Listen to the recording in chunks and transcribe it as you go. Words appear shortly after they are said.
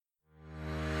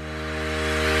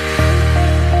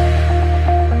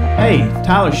Hey,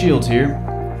 Tyler Shields here,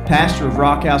 pastor of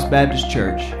Rock House Baptist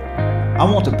Church. I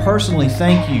want to personally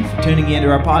thank you for tuning into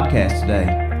our podcast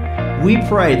today. We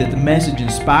pray that the message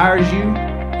inspires you,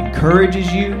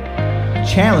 encourages you, and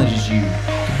challenges you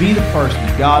to be the person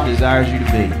that God desires you to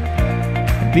be.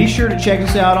 And be sure to check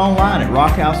us out online at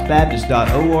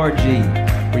rockhousebaptist.org,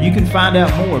 where you can find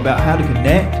out more about how to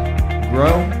connect,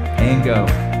 grow, and go.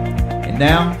 And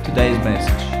now, today's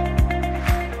message.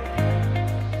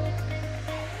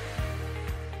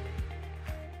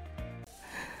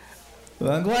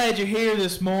 Well, I'm glad you're here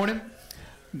this morning.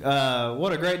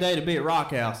 What a great day to be at Rock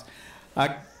House.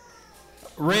 I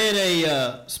read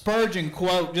a Spurgeon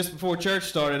quote just before church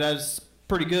started. That was a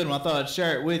pretty good one. I thought I'd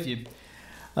share it with you.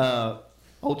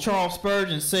 Old Charles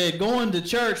Spurgeon said, "Going to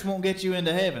church won't get you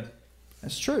into heaven."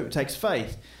 That's true. It takes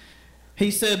faith.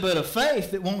 He said, but a faith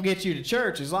that won't get you to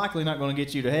church is likely not going to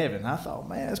get you to heaven. I thought,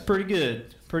 man, that's pretty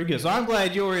good. Pretty good. So I'm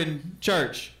glad you're in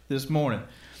church this morning.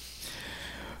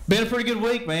 Been a pretty good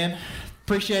week, man.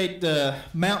 Appreciate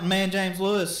Mountain Man James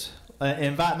Lewis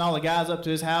inviting all the guys up to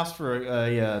his house for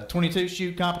a 22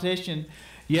 shoot competition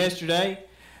yesterday.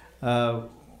 Got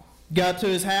to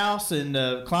his house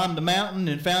and climbed the mountain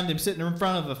and found him sitting in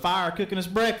front of a fire cooking us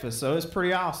breakfast. So it's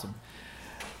pretty awesome.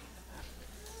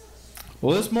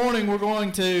 Well, this morning we're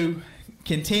going to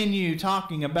continue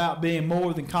talking about being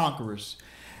more than conquerors.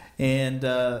 And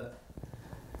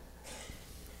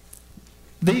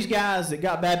these guys that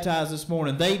got baptized this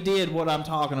morning, they did what I'm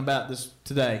talking about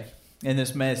today in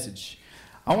this message.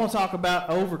 I want to talk about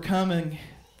overcoming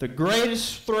the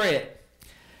greatest threat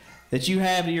that you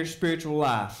have to your spiritual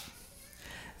life.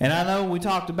 And I know we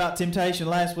talked about temptation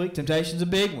last week. Temptation's a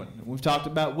big one. We've talked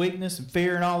about weakness and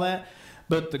fear and all that.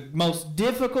 But the most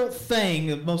difficult thing,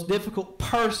 the most difficult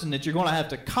person that you're going to have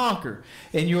to conquer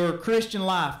in your Christian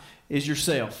life is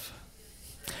yourself.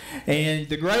 And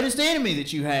the greatest enemy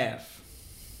that you have,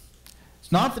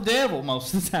 it's not the devil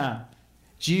most of the time.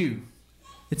 It's you.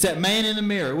 It's that man in the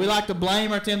mirror. We like to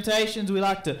blame our temptations. We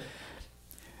like to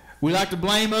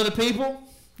blame other people,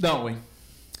 don't we?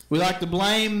 We like to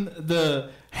blame the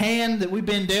hand that we've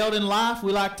been dealt in life.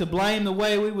 We like to blame the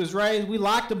way we was raised. We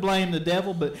like to blame the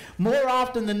devil, but more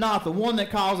often than not, the one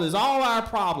that causes all our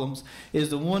problems is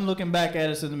the one looking back at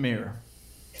us in the mirror.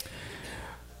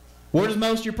 Where does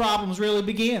most of your problems really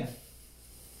begin?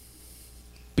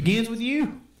 Begins with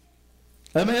you.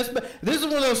 I mean, this is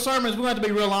one of those sermons we have to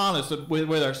be real honest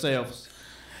with ourselves.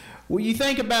 When you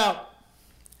think about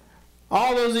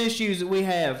all those issues that we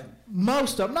have,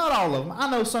 most of them, not all of them.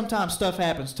 I know sometimes stuff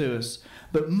happens to us,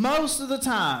 but most of the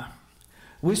time,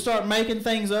 we start making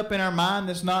things up in our mind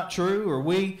that's not true, or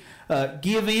we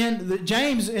give in.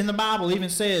 James in the Bible even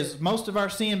says most of our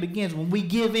sin begins when we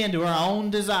give in to our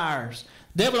own desires.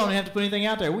 The devil don't even have to put anything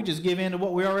out there. We just give in to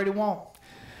what we already want.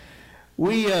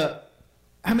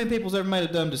 How many people's ever made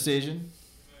a dumb decision?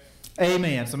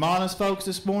 Amen. Some honest folks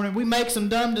this morning. We make some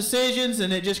dumb decisions,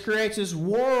 and it just creates this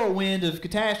whirlwind of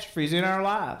catastrophes in our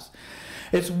lives.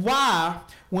 It's why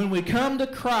when we come to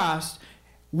Christ,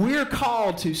 we're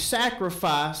called to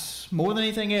sacrifice, more than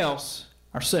anything else,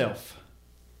 ourself.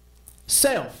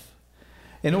 Self,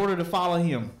 in order to follow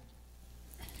Him.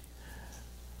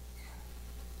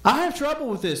 I have trouble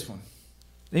with this one.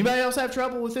 Anybody else have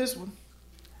trouble with this one?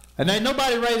 And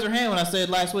nobody raised their hand when I said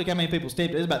last week how many people's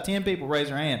tempted. There's about 10 people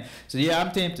raised their hand. So yeah,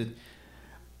 I'm tempted.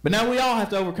 But now we all have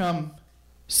to overcome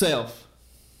self.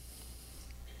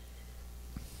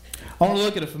 I want to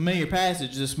look at a familiar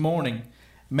passage this morning,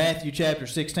 Matthew chapter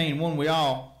 16, one we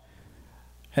all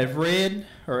have read,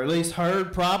 or at least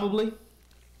heard probably.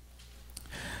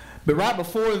 But right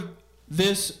before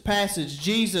this passage,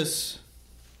 Jesus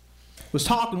was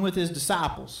talking with His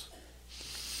disciples.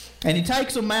 And He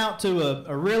takes them out to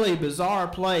a really bizarre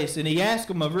place, and He asks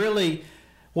them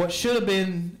what should have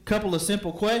been a couple of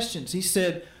simple questions. He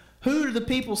said, "Who do the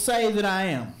people say that I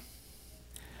am?"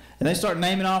 And they start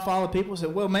naming off all the people. He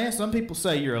said, "Well, man, some people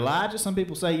say you're Elijah. Some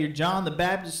people say you're John the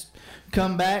Baptist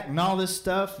come back and all this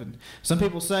stuff. And some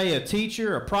people say a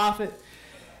teacher, a prophet."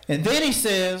 And then He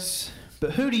says,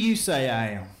 "But who do you say I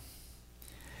am?"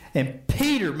 And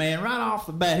Peter, man, right off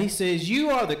the bat, he says,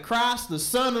 "You are the Christ, the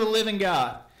Son of the living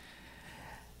God."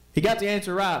 He got the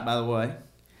answer right, by the way.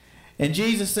 And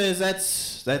Jesus says,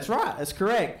 that's right, that's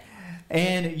correct.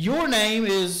 "And your name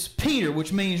is Peter,"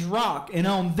 which means rock. "And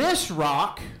on this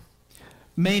rock,"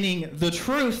 meaning the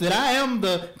truth that I am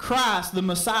the Christ, the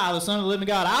Messiah, the Son of the living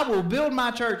God, "I will build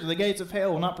my church, and the gates of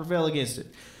hell will not prevail against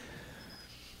it."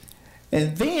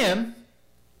 And then,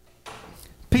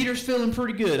 Peter's feeling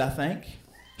pretty good, I think.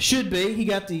 Should be. He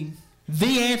got the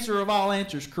answer of all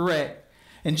answers correct.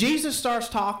 And Jesus starts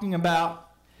talking about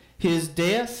His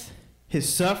death,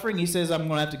 his suffering. He says, I'm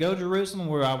going to have to go to Jerusalem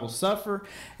where I will suffer,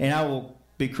 and I will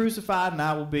be crucified, and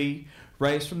I will be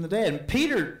raised from the dead. And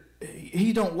Peter,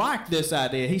 he don't like this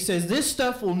idea. He says, this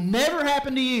stuff will never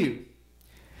happen to you.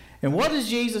 And what does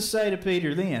Jesus say to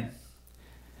Peter then?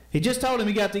 He just told him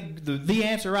he got the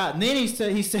answer right. And then he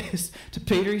says to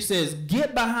Peter, he says,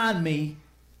 get behind me,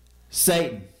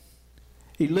 Satan.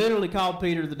 He literally called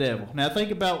Peter the devil. Now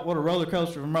think about what a roller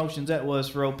coaster of emotions that was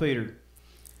for old Peter.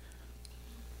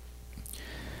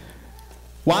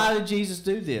 Why did Jesus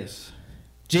do this?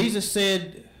 Jesus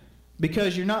said,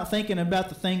 because you're not thinking about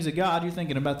the things of God, you're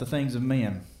thinking about the things of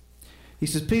men. He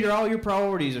says, Peter, all your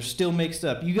priorities are still mixed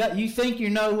up. You think you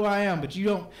know who I am, but you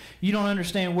don't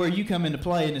understand where you come into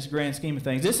play in this grand scheme of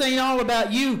things. This ain't all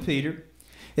about you, Peter.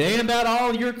 It ain't about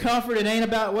all your comfort. It ain't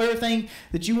about everything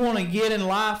that you want to get in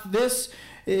life. This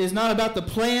is not about the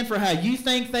plan for how you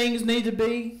think things need to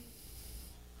be.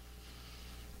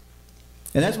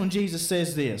 And that's when Jesus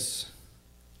says this.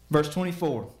 Verse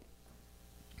 24,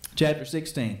 chapter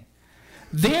 16.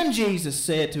 Then Jesus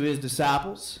said to his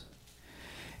disciples,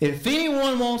 if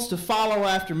anyone wants to follow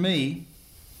after me,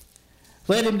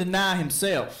 let him deny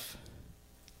himself,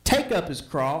 take up his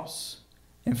cross,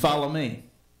 and follow me.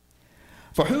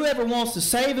 For whoever wants to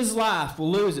save his life will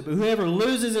lose it, but whoever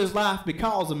loses his life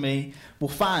because of me will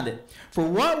find it. For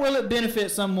what will it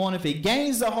benefit someone if he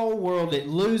gains the whole world yet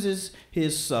loses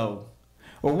his soul?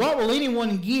 Or what will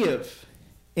anyone give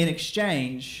in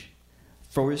exchange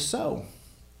for his soul?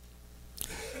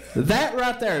 That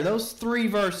right there, those three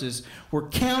verses were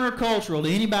countercultural to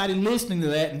anybody listening to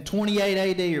that in 28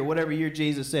 AD or whatever year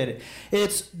Jesus said it.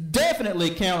 It's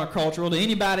definitely countercultural to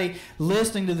anybody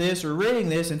listening to this or reading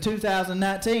this in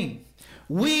 2019.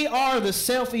 We are the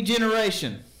selfie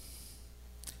generation.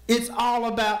 It's all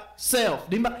about self.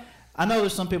 I know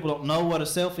there's some people don't know what a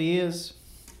selfie is.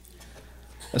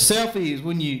 A selfie is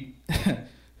when you,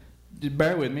 just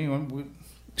bear with me, we'll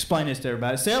explain this to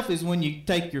everybody. A selfie is when you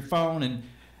take your phone and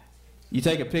you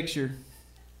take a picture,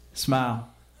 smile.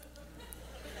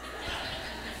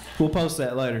 We'll post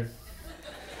that later.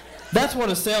 That's what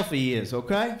a selfie is,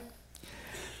 okay?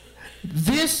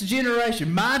 This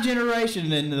generation, my generation,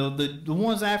 and the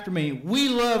ones after me, we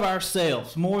love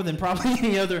ourselves more than probably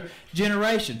any other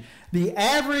generation. The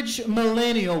average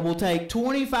millennial will take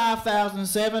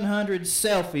 25,700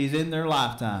 selfies in their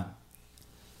lifetime.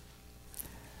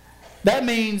 That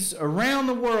means around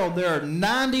the world there are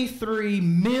 93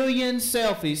 million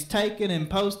selfies taken and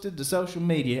posted to social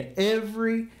media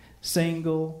every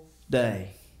single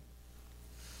day.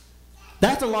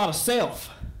 That's a lot of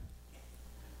self.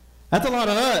 That's a lot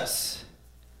of us.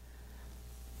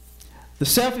 The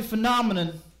selfie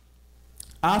phenomenon,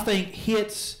 I think,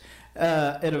 hits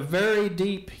at a very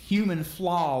deep human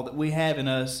flaw that we have in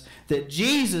us that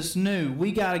Jesus knew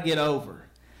we got to get over.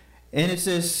 And it's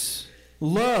this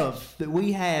love that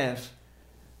we have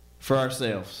for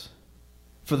ourselves,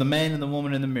 for the man and the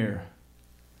woman in the mirror.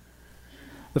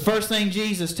 The first thing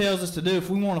Jesus tells us to do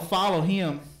if we want to follow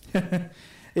him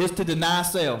is to deny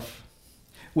self.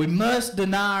 We must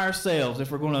deny ourselves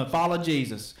if we're going to follow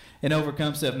Jesus and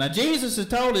overcome self. Now, Jesus has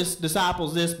told his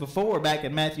disciples this before back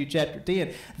in Matthew chapter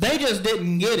 10. They just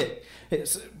didn't get it.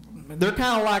 They're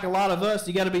kind of like a lot of us.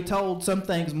 You got to be told some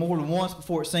things more than once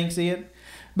before it sinks in.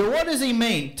 But what does he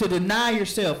mean, to deny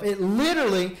yourself? It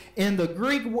literally, in the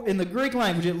Greek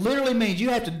language, it literally means you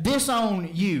have to disown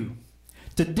you.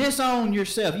 To disown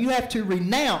yourself. You have to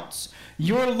renounce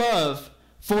your love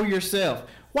for yourself.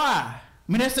 Why?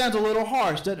 I mean, that sounds a little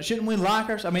harsh, doesn't it? Shouldn't we like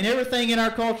ourselves? I mean, everything in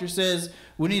our culture says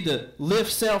we need to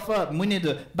lift self up and we need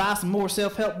to buy some more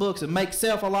self-help books and make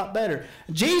self a lot better.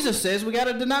 Jesus says we got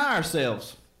to deny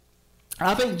ourselves.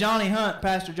 I think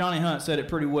Pastor Johnny Hunt said it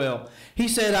pretty well. He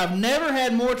said, I've never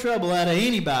had more trouble out of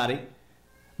anybody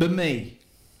but me.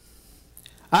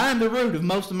 I am the root of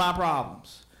most of my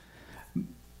problems.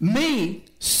 Me,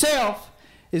 self,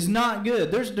 is not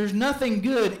good. There's nothing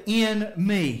good in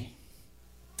me.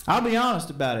 I'll be honest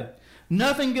about it.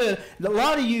 Nothing good. A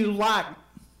lot of you like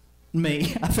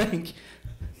me, I think.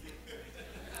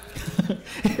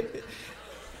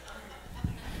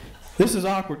 This is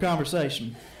awkward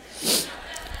conversation.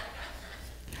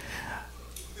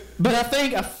 But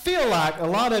I feel like a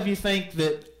lot of you think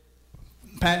that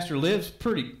Pastor lives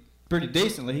pretty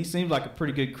decently. He seems like a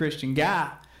pretty good Christian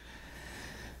guy.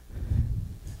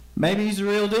 Maybe he's the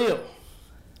real deal.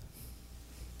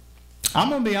 I'm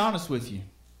going to be honest with you.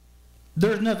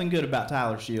 There's nothing good about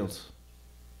Tyler Shields.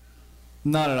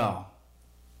 Not at all.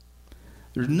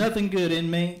 There's nothing good in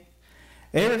me.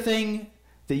 Everything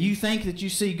that you think that you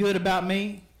see good about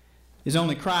me is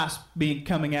only Christ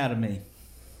coming out of me.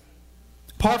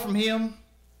 Apart from him,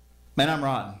 man, I'm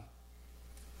rotten.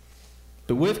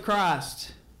 But with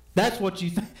Christ, that's what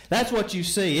you that's what you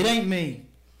see. It ain't me.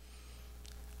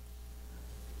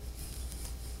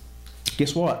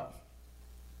 Guess what?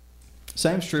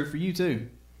 Same's true for you too.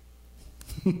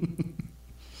 The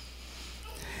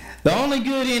only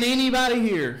good in anybody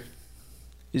here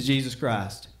is Jesus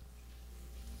Christ.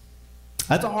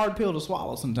 That's a hard pill to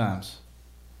swallow sometimes.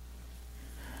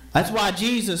 That's why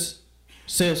Jesus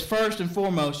says first and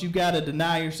foremost, you've got to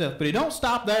deny yourself. But he don't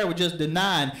stop there with just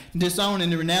denying, disowning,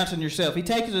 and renouncing yourself. He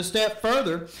takes it a step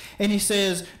further and he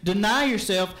says, deny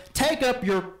yourself, take up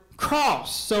your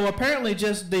cross. So apparently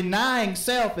just denying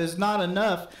self is not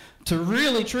enough to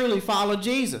really, truly follow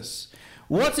Jesus.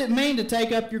 What's it mean to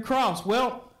take up your cross?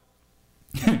 Well,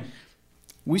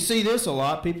 we see this a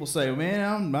lot. People say,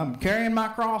 man, I'm carrying my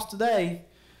cross today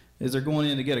as they're going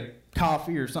in to get a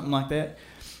coffee or something like that.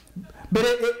 But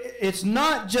it's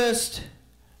not just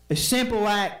a simple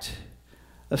act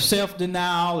of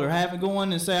self-denial or having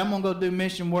going and say, I'm going to go do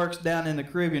mission works down in the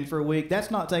Caribbean for a week.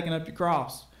 That's not taking up your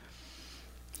cross.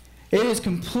 It is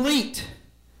complete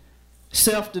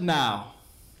self-denial.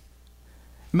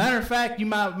 Matter of fact, you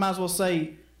might as well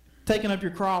say taking up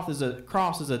your cross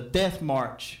is a death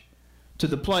march to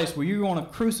the place where you're going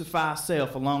to crucify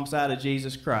self alongside of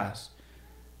Jesus Christ.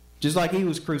 Just like he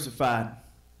was crucified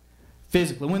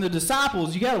physically. When the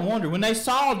disciples, you got to wonder, when they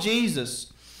saw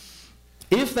Jesus,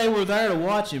 if they were there to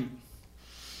watch him,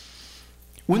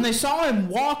 when they saw him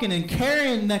walking and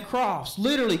carrying that cross,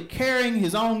 literally carrying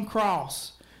his own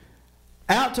cross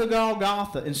out to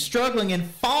Golgotha and struggling and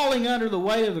falling under the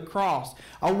weight of the cross,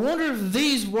 I wonder if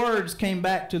these words came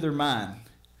back to their mind.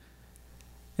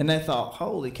 And they thought,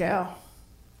 holy cow,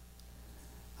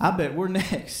 I bet we're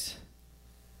next.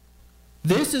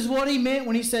 This is what he meant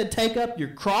when he said, take up your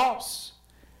cross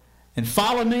and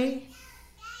follow me.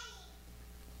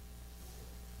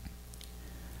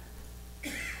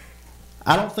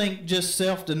 I don't think just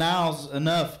self-denial is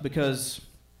enough because,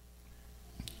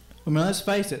 let's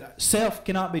face it, self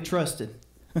cannot be trusted.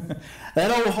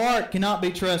 That old heart cannot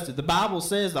be trusted. The Bible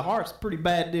says the heart's a pretty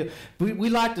bad deal. We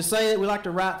like to say it, we like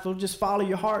to write, so just follow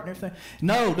your heart and everything.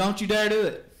 No, don't you dare do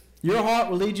it. Your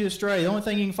heart will lead you astray. The only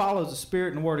thing you can follow is the Spirit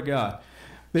and the Word of God.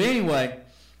 But anyway,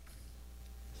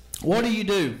 what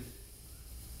do?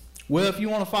 Well, if you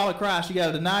want to follow Christ, you got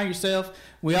to deny yourself.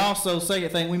 We also,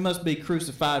 second thing, we must be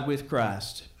crucified with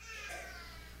Christ.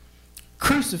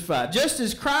 Crucified. Just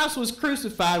as Christ was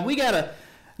crucified, we got to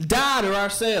die to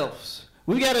ourselves.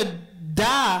 We got to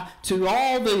die to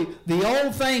all the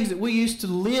old things that we used to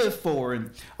live for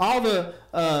and all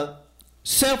the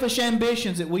selfish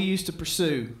ambitions that we used to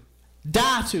pursue.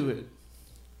 Die to it.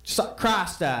 Just like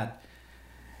Christ died.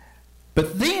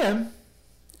 But then,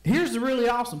 here's the really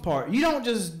awesome part. You don't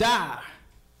just die.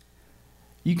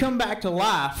 You come back to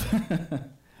life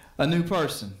a new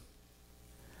person.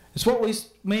 It's what we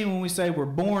mean when we say we're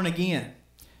born again.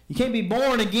 You can't be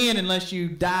born again unless you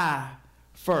die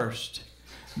first.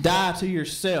 Die to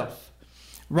yourself.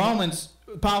 Romans,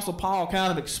 Apostle Paul kind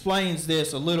of explains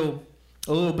this a little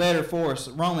better for us.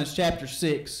 Romans chapter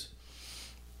 6.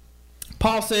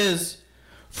 Paul says,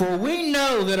 for we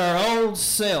know that our old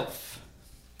self,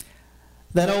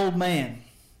 that old man,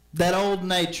 that old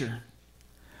nature,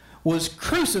 was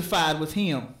crucified with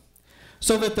him,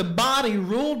 so that the body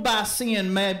ruled by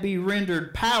sin may be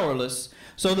rendered powerless,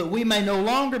 so that we may no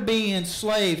longer be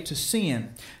enslaved to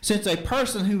sin, since a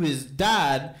person who is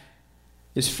died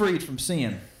is freed from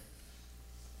sin.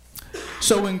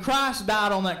 So when Christ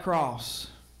died on that cross,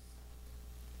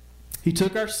 he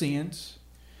took our sins,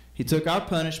 he took our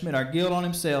punishment, our guilt on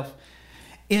himself,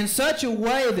 in such a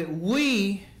way that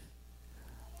we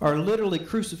are literally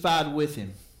crucified with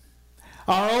him.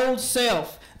 Our old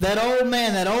self, that old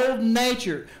man, that old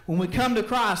nature, when we come to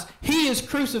Christ, he is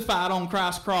crucified on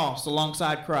Christ's cross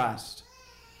alongside Christ.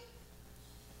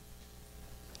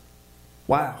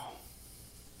 Wow.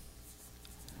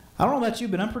 I don't know about you,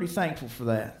 but I'm pretty thankful for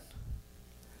that.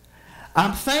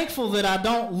 I'm thankful that I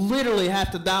don't literally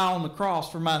have to die on the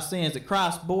cross for my sins, that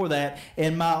Christ bore that,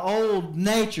 and my old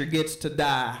nature gets to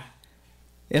die,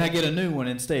 and I get a new one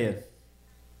instead.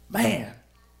 Man.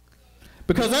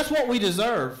 Because that's what we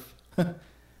deserve.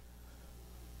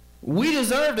 We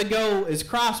deserve to go, as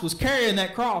Christ was carrying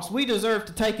that cross, we deserve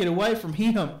to take it away from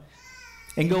him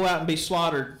and go out and be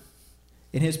slaughtered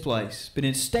in his place. But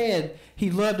instead,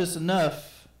 he loved us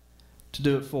enough to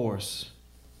do it for us.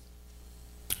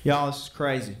 Y'all, this is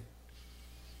crazy.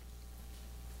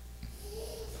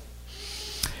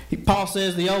 Paul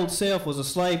says the old self was a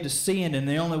slave to sin, and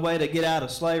the only way to get out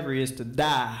of slavery is to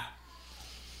die.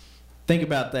 Think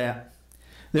about that.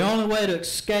 The only way to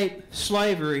escape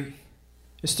slavery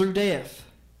is through death.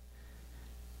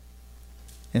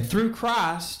 And through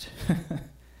Christ,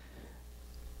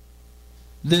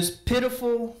 this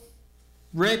pitiful,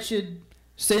 wretched,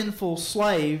 sinful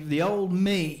slave, the old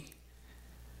me,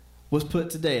 was put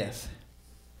to death.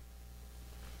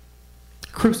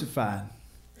 Crucified.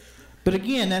 But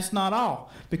again, that's not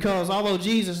all. Because although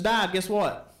Jesus died, guess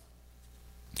what?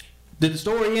 Did the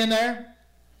story end there?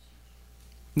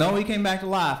 No, he came back to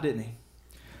life, didn't he?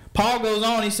 Paul goes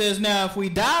on, he says, now if we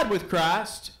died with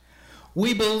Christ,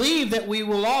 we believe that we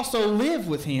will also live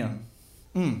with him.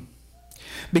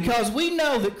 Because we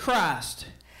know that Christ,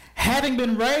 having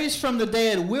been raised from the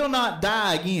dead, will not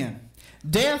die again.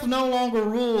 Death no longer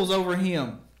rules over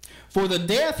him. For the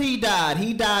death he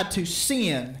died to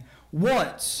sin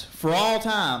once for all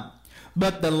time.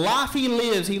 But the life he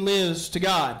lives to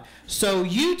God. So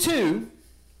you too,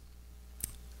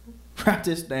 write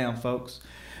this down, folks.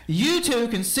 You too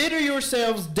consider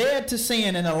yourselves dead to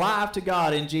sin and alive to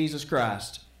God in Jesus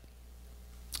Christ.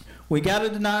 We got to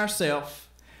deny ourselves.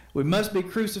 We must be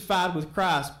crucified with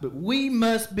Christ, but we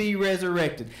must be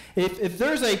resurrected. If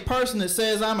there's a person that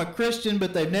says, I'm a Christian,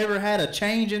 but they've never had a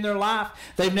change in their life,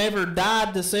 they've never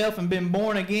died to self and been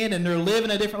born again, and they're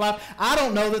living a different life, I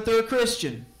don't know that they're a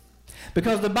Christian.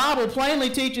 Because the Bible plainly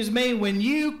teaches me when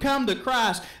you come to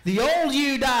Christ, the old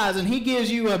you dies and he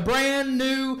gives you a brand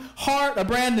new heart, a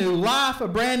brand new life,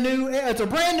 it's a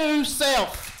brand new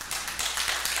self.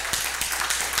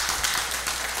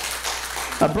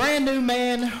 A brand new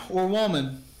man or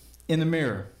woman in the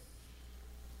mirror.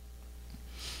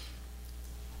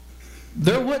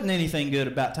 There wasn't anything good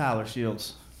about Tyler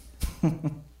Shields.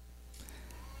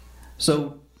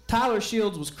 So Tyler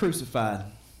Shields was crucified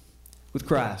with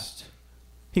Christ.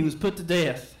 He was put to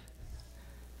death.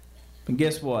 And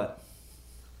guess what?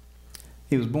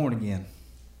 He was born again.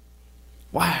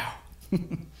 Wow.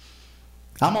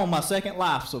 I'm on my second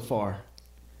life so far.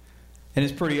 And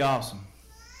it's pretty awesome.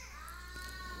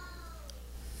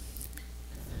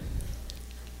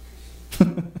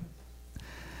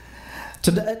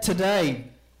 Today,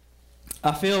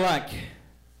 I feel like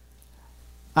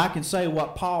I can say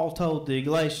what Paul told the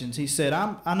Galatians. He said,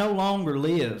 I no longer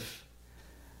live,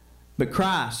 but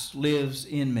Christ lives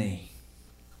in me.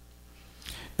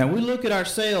 Now we look at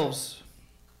ourselves.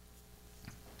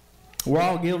 We're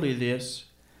all guilty of this.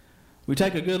 We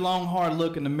take a good long hard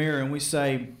look in the mirror and we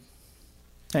say,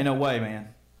 ain't no way, man.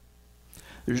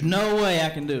 There's no way I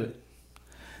can do it.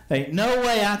 Ain't no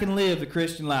way I can live the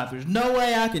Christian life. There's no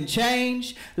way I can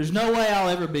change. There's no way I'll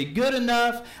ever be good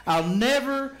enough. I'll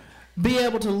never be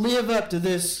able to live up to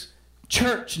this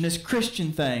church and this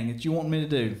Christian thing that you want me to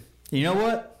do. You know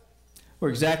what? We're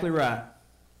exactly right.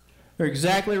 We're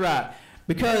exactly right.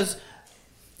 Because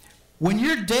when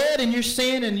you're dead in your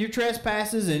sin and your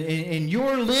trespasses and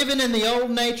you're living in the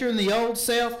old nature and the old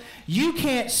self, you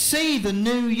can't see the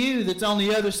new you that's on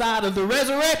the other side of the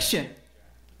resurrection.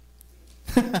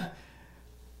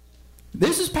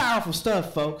 This is powerful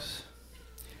stuff, folks.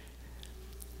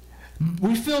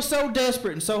 We feel so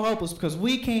desperate and so hopeless because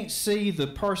we can't see the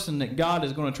person that God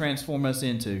is going to transform us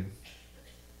into.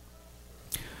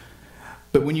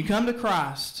 But when you come to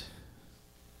Christ,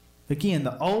 again,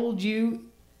 the old you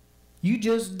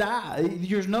just die.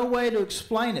 There's no way to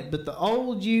explain it, but the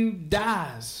old you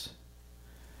dies.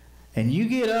 And you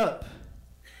get up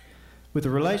with a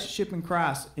relationship in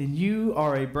Christ, and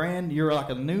you're like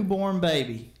a newborn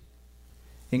baby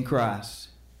in Christ.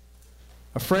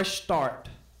 A fresh start.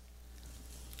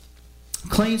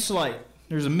 Clean slate.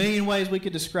 There's a million ways we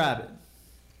could describe it.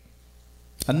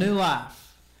 A new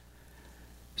life.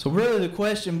 So really the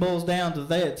question boils down to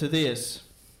this.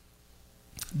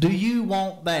 Do you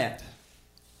want that?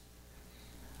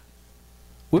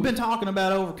 We've been talking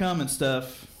about overcoming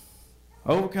stuff.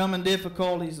 Overcoming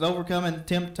difficulties, overcoming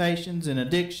temptations and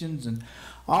addictions and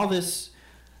all this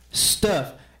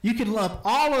stuff. You can lump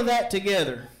all of that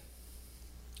together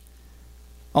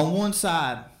on one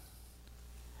side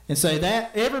and say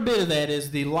that every bit of that is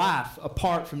the life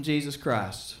apart from Jesus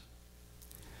Christ.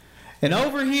 And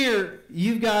over here,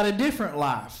 you've got a different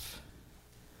life.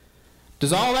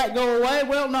 Does all that go away?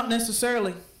 Well, not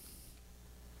necessarily.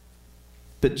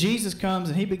 But Jesus comes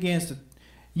and he begins to...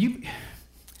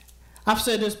 I've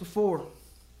said this before.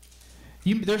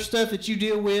 There's stuff that you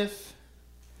deal with.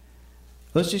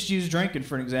 Let's just use drinking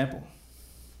for an example.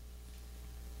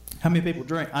 How many people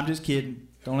drink? I'm just kidding.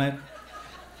 Don't have.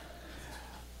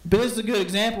 But this is a good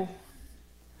example.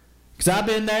 Because I've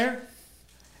been there.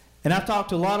 And I've talked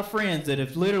to a lot of friends that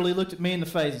have literally looked at me in the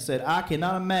face and said, I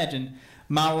cannot imagine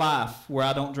my life where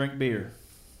I don't drink beer.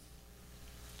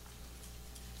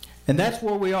 And that's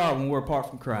where we are when we're apart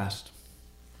from Christ.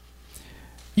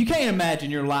 You can't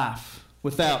imagine your life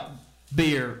without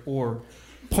beer or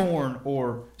porn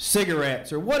or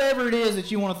cigarettes or whatever it is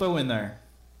that you want to throw in there.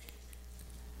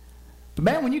 But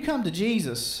man, when you come to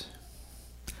Jesus,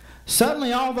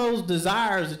 suddenly all those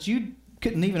desires that you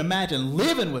couldn't even imagine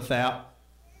living without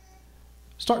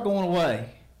start going away.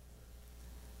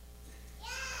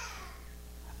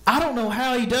 I don't know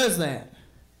how he does that,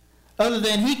 other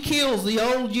than he kills the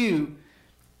old you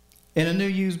and a new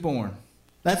you's born.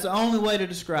 That's the only way to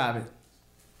describe it.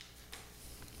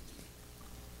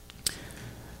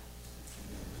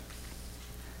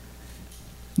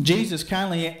 Jesus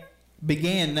kindly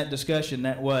began that discussion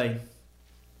that way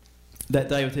that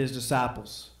day with his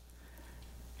disciples.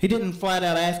 He didn't flat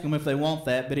out ask them if they want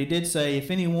that, but he did say,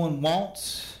 if anyone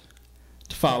wants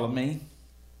to follow me,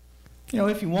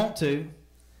 if you want to,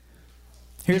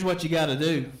 here's what you got to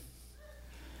do.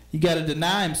 You got to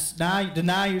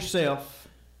deny yourself,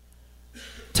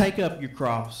 take up your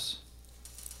cross,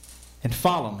 and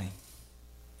follow me.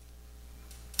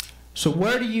 So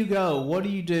where do you go? What do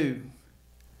you do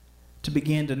to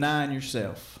begin denying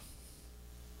yourself?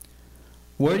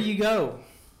 Where do you go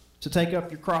to take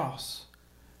up your cross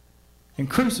and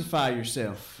crucify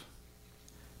yourself?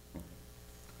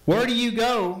 Where do you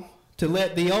go to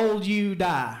let the old you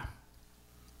die?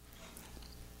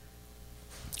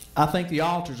 I think the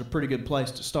altar is a pretty good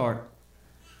place to start.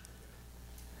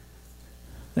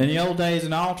 In the old days,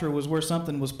 an altar was where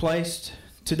something was placed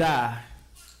to die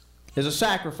as a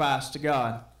sacrifice to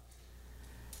God.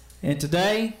 And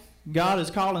today, God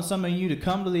is calling some of you to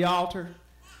come to the altar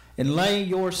and lay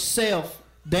yourself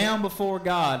down before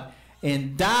God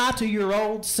and die to your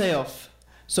old self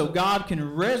so God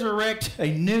can resurrect a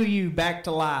new you back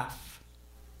to life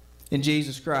in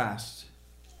Jesus Christ.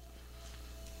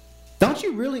 Don't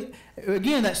you really,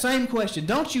 again, that same question,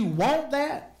 don't you want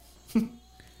that?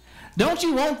 Don't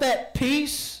you want that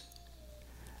peace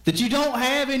that you don't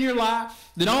have in your life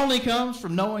that only comes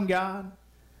from knowing God?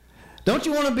 Don't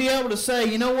you want to be able to say,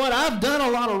 you know what, I've done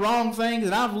a lot of wrong things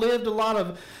and I've lived a lot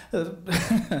of,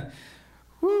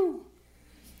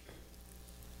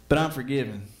 but I'm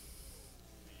forgiven.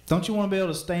 Don't you want to be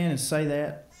able to stand and say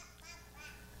that?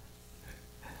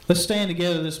 Let's stand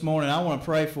together this morning. I want to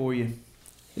pray for you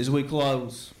as we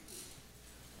close.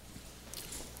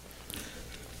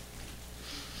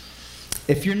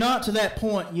 If you're not to that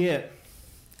point yet,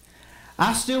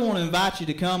 I still want to invite you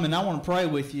to come and I want to pray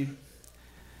with you.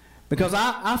 Because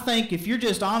I think if you're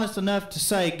just honest enough to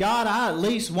say, God, I at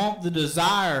least want the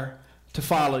desire to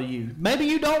follow you. Maybe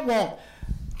you don't want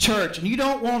church and you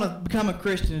don't want to become a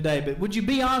Christian today, but would you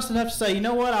be honest enough to say, you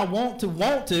know what, I want to.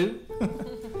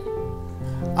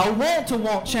 I want to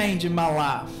want change in my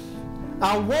life.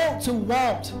 I want to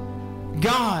want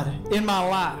God in my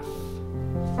life.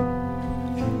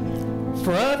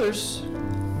 For others,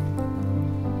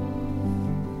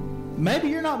 maybe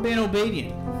you're not being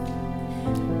obedient.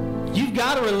 You've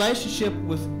got a relationship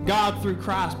with God through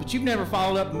Christ, but you've never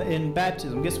followed up in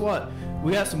baptism. Guess what?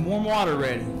 We got some warm water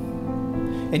ready.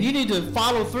 And you need to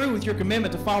follow through with your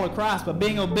commitment to follow Christ by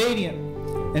being obedient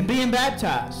and being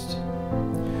baptized.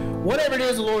 Whatever it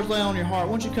is the Lord's laying on your heart,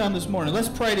 won't you come this morning? Let's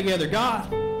pray together. God,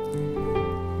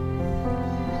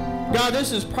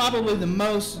 this is probably the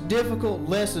most difficult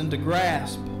lesson to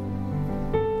grasp.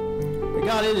 But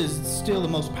God, it is still the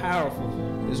most powerful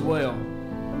as well.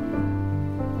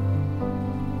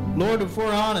 Lord, if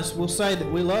we're honest, we'll say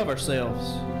that we love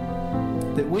ourselves,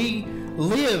 that we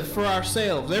live for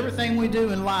ourselves. Everything we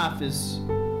do in life is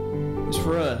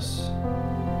for us.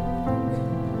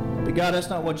 But God, that's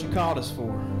not what you called us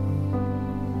for.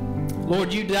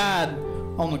 Lord, you died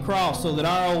on the cross so that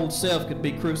our old self could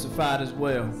be crucified as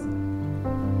well.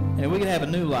 And we could have a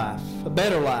new life, a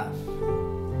better life.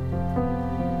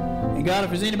 And God,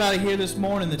 if there's anybody here this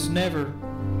morning that's never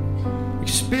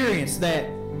experienced that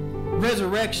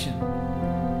resurrection,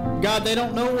 God, they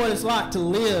don't know what it's like to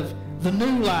live the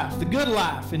new life, the good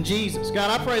life in Jesus.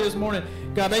 God, I pray this morning,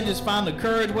 God, they just find the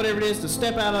courage, whatever it is, to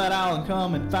step out of that aisle and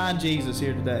come and find Jesus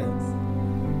here today.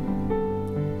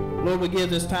 Lord, we give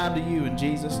this time to you in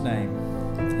Jesus' name.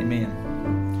 Amen.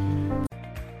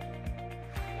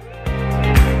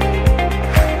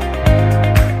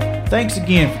 Thanks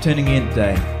again for tuning in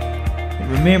today.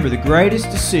 And remember, the greatest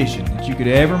decision that you could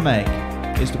ever make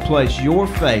is to place your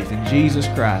faith in Jesus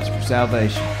Christ for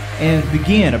salvation and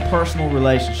begin a personal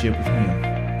relationship with Him.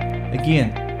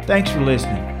 Again, thanks for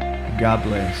listening, and God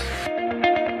bless.